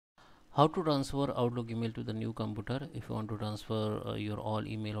How to transfer Outlook email to the new computer? If you want to transfer your all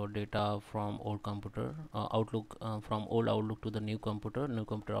email or data from old computer Outlook from old Outlook to the new computer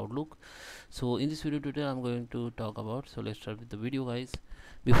Outlook. So in this video tutorial I'm going to talk about, so let's start with the video guys.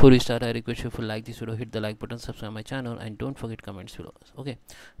 Before we start, I request you, if you like this video, hit the like button, subscribe my channel, and don't forget comments below. Okay,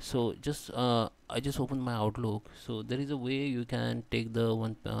 so I just opened my Outlook. So there is a way you can take the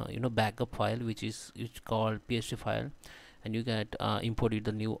one backup file, which is called PST file, and you get import it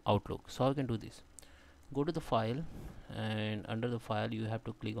the new Outlook. So how you can do this? Go to the file, and under the file you have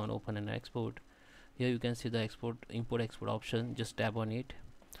to click on open and export. Here you can see the import export option. Just tap on it.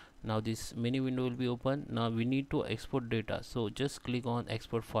 Now this menu window will be open. Now we need to export data, so just click on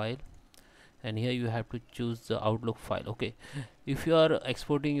export file, and here you have to choose the Outlook file. Okay, if you are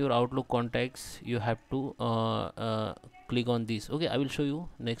exporting your Outlook contacts, you have to click on this. Okay, I will show you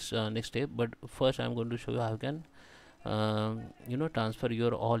next step, but first I'm going to show you how you can transfer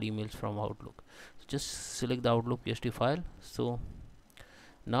your all emails from Outlook. So just select the Outlook PST file. So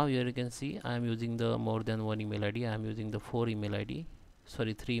now here you can see I am using the more than one email ID. I am using the 3 email ID,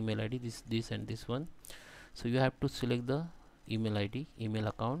 this and this one. So you have to select the email ID, email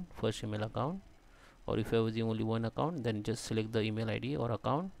account, first email account, or if you are using only one account, then just select the email ID or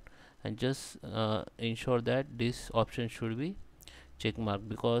account, and just ensure that this option should be check mark,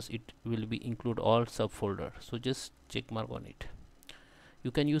 because it will be include all subfolder. So just check mark on it.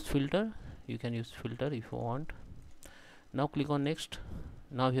 You can use filter if you want. Now click on next.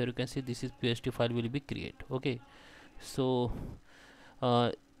 Now here you can see this is PST file will be create. Okay, so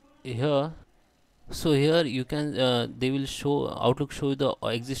uh, here here you can they will show, Outlook show the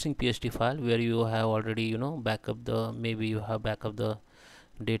existing PST file where you have already backup the, maybe you have backup the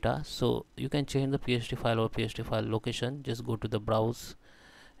data. So you can change the PST file or PST file location. Just go to the browse,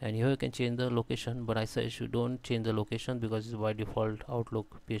 and here you can change the location, but I suggest you don't change the location because it's by default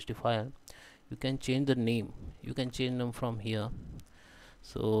Outlook PST file. You can change the name, you can change them from here.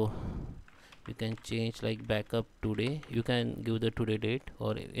 So you can change like backup today, you can give the today date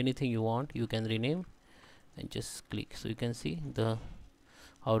or anything you want, you can rename and just click. So you can see the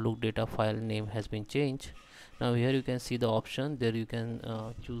Outlook data file name has been changed. Now here you can see the option. There you can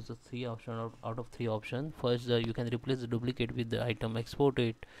choose the 3 option out of 3 option. First, you can replace the duplicate with the item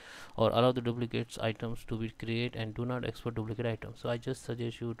exported, or allow the duplicates items to be created, and do not export duplicate items. So I just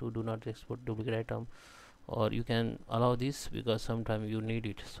suggest you to do not export duplicate item, or you can allow this because sometime you need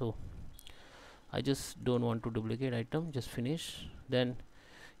it. So I just don't want to duplicate item, just finish. Then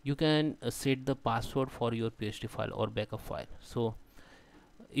you can set the password for your PST file or backup file. So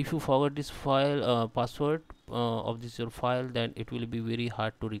if you forget this file password of this your file, then it will be very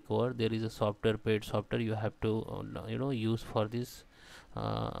hard to recover. There is a software, paid software you have to use for this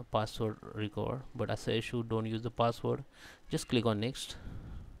password recover, but I say you don't use the password. Just click on next.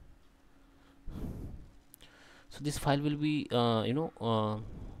 So this file will be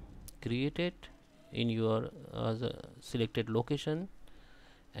created in your selected location,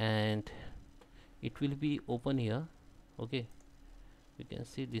 and it will be open here. Okay, you can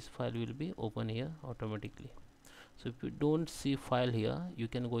see this file will be open here automatically. So if you don't see file here, you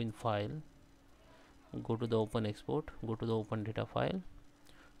can go in file, go to the open export, go to the open data file.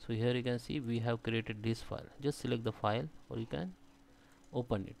 So here you can see we have created this file. Just select the file or you can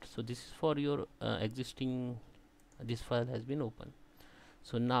open it. So this is for your existing, this file has been open.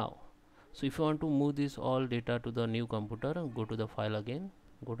 So now, so if you want to move this all data to the new computer, go to the file again,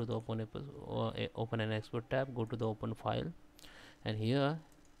 go to the open and export tab, go to the open file, and here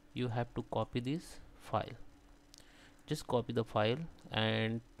you have to copy this file. Just copy the file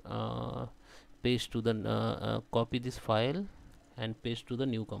and paste to the copy this file and paste to the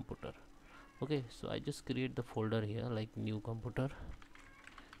new computer. Okay, so I just create the folder here like new computer.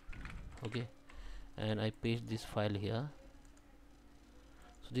 Okay, and I paste this file here.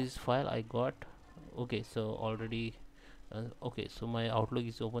 So this file I got. Okay, so already okay, so my Outlook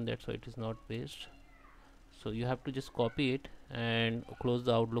is open, that's why it is not paste. So you have to just copy it and close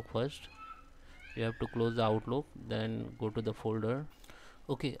the Outlook first. You have to close the Outlook, then go to the folder.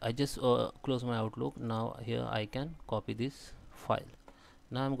 Okay, I just close my Outlook. Now here I can copy this file.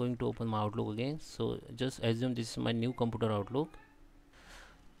 Now I'm going to open my Outlook again. So just assume this is my new computer Outlook.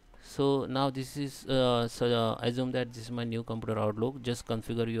 So now this is assume that this is my new computer Outlook. Just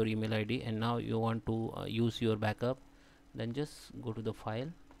configure your email ID, and now you want to use your backup. Then just go to the file,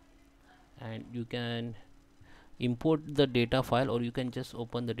 and you can import the data file, or you can just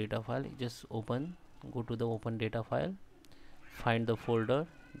open the data file. Just open, go to the open data file, find the folder,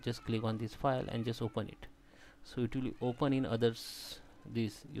 just click on this file and just open it. So it will open in others.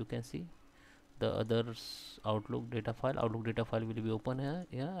 This you can see the others outlook data file will be open here,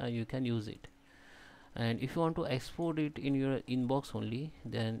 yeah, and you can use it. And if you want to export it in your inbox only,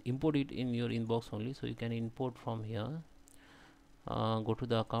 then import it in your inbox only, so you can import from here. Go to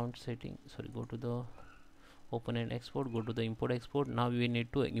the account setting, sorry, go to the open and export, go to the import export. Now we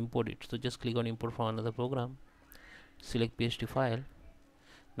need to import it, so just click on import from another program, select pst file.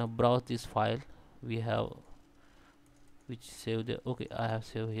 Now browse this file we have, which save the, okay, I have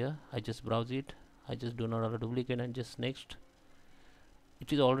saved here. I just browse it, I just do not allow duplicate and just next.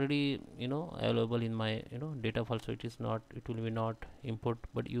 It is already, you know, available in my, you know, data file, so it is not, it will be not import,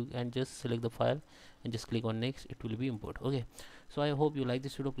 but you can just select the file and just click on next, it will be import. Okay, so I hope you like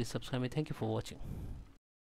this video. Please subscribe me. Thank you for watching.